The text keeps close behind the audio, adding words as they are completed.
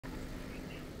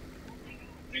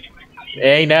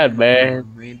Ain't that bad.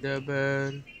 Ain't that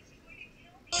bad.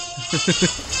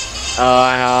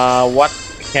 What?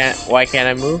 Why can't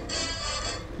I move?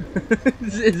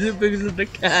 Is it because of the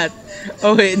cat?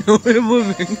 Oh wait, no, we're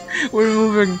moving. We're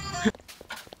moving.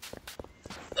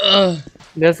 Ugh.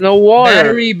 There's no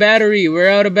water. Battery. We're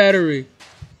out of battery.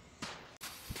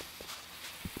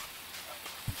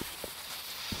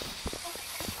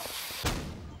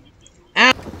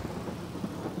 Ow.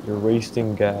 You're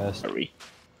wasting gas.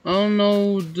 Oh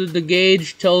no, the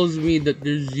gauge tells me that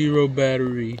there's 0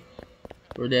 battery.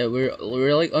 Or that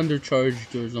we're like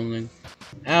undercharged or something.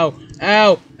 Ow!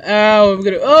 Ow! Ow! I'm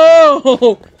gonna.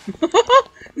 Oh!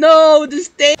 No, the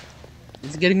stain!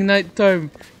 It's getting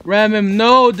nighttime. Ram him!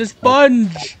 No, the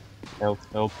sponge! Help.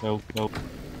 No! What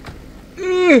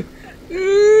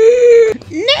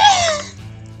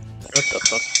the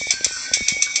fuck?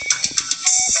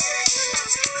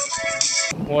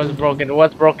 What's broken?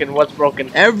 What's broken? What's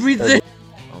broken? Everything!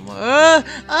 Oh my,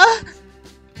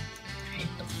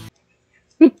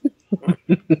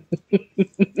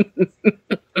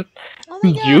 Oh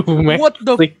my god! You man. What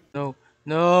the? No!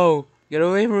 No! Get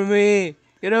away from me!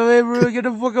 Get away from me! Get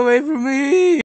the fuck away from me!